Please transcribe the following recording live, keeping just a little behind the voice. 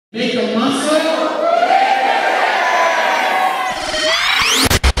Make a muscle.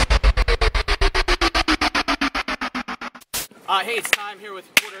 Hey, it's time here with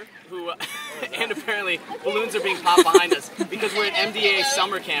Porter, who, and apparently balloons are being popped behind us because we're at MDA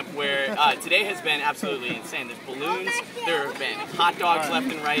Summer Camp, where today has been absolutely insane. There's balloons, there have been hot dogs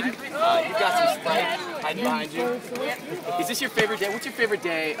left and right. You've got some Sprite hiding behind you. Is this your favorite day? What's your favorite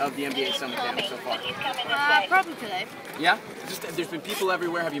day of the MDA Summer Camp so far? Probably today. Yeah? There's been people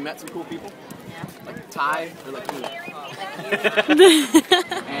everywhere. Have you met some cool people? Yeah. Like Ty or like you?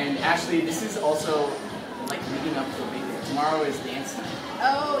 And Ashley, this is also like leading up to a big day. Tomorrow is dance night.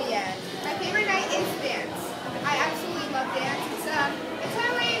 Oh yeah, my favorite night is dance. I absolutely love dance. It's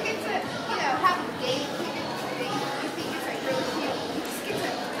a way you get to, have a date. You think it's like really cute. You just get to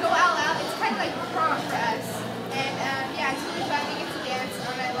go all out. It's kind of like prom for us. And yeah, it's really fun. We get to dance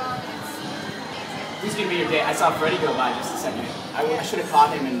all night long. It's amazing. Who's gonna be your date? I saw Freddie go by just a second. I should have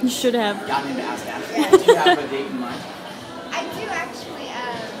caught him and You should have gotten him to ask Ashley. Do you have a date in mind? I do actually.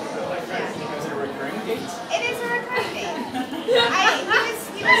 Yeah. Is it a recurring date? It is a recurring date. He was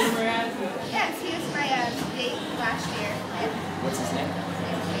my date last year. And What's his name?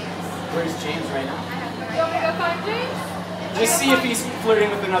 James. Where's James right now? I have no idea. You want me to go find James? Just see if he's flirting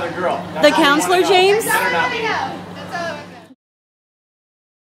with another girl. That's The all we counselor wanna know. James? That's all Better I not want to be. know. That's all I want to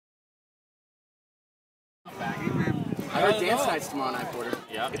know. I heard dance night's tomorrow night, Porter.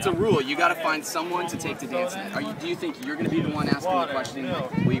 Yeah. It's a rule. You got to find someone to take to dance night. Do you think you're going to be the one asking the question,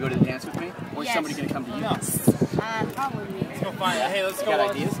 will you go to the dance with me? Or is somebody going to come to you? Probably me. Let's go find it. Hey, let's You go. got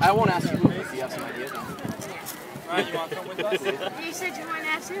ideas? I won't ask you if you have some ideas. Alright, you want to come with us? You said you wanted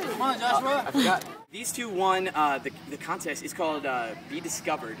that too. Come on, Joshua. I forgot. These two won the contest. It's called Be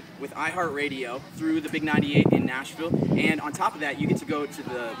Discovered with iHeartRadio through the Big 98 in Nashville. And on top of that, you get to go to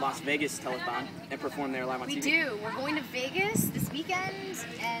the Las Vegas Telethon and perform there live on TV. We do. We're going to Vegas this weekend,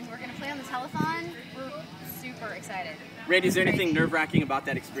 and we're going to play on the telethon. We're super excited. Randy, is there anything nerve-wracking about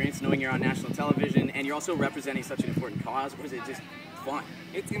that experience, knowing you're on national television and you're also representing such an important cause, or is it just fun?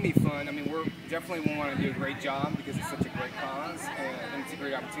 It's going to be fun. I mean, we're definitely want to do a great job because it's such a great cause and it's a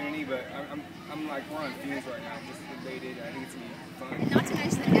great opportunity, but I'm like, we're on fumes right now. I'm just elated. I think it's going to be fun. And not to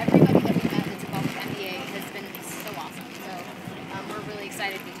mention that everybody that we met that's involved with MDA has been so awesome. So we're really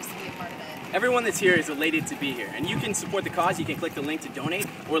excited to just be a part of it. Everyone that's here is elated to be here, and you can support the cause. You can click the link to donate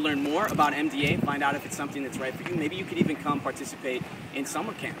or learn more about MDA, find out if it's something that's right for you. Maybe you could even come participate in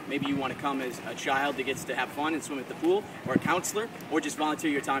summer camp. Maybe you want to come as a child that gets to have fun and swim at the pool, or a counselor, or just volunteer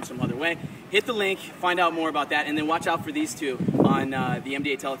your time some other way. Hit the link, find out more about that, and then watch out for these two on the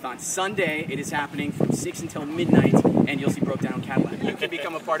MDA Telethon. Sunday, it is happening from 6 until midnight, and you'll see BROKEDOWN CADILLAC. You can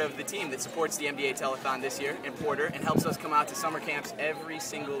become a part of the team that supports the MDA Telethon this year in Porter and helps us come out to summer camps every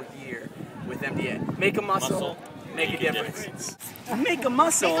single year with MDA. Make a muscle, make a difference. Make a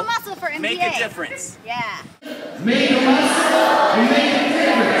muscle, Make a muscle for MDA. make a difference. Yeah. Make a muscle and make a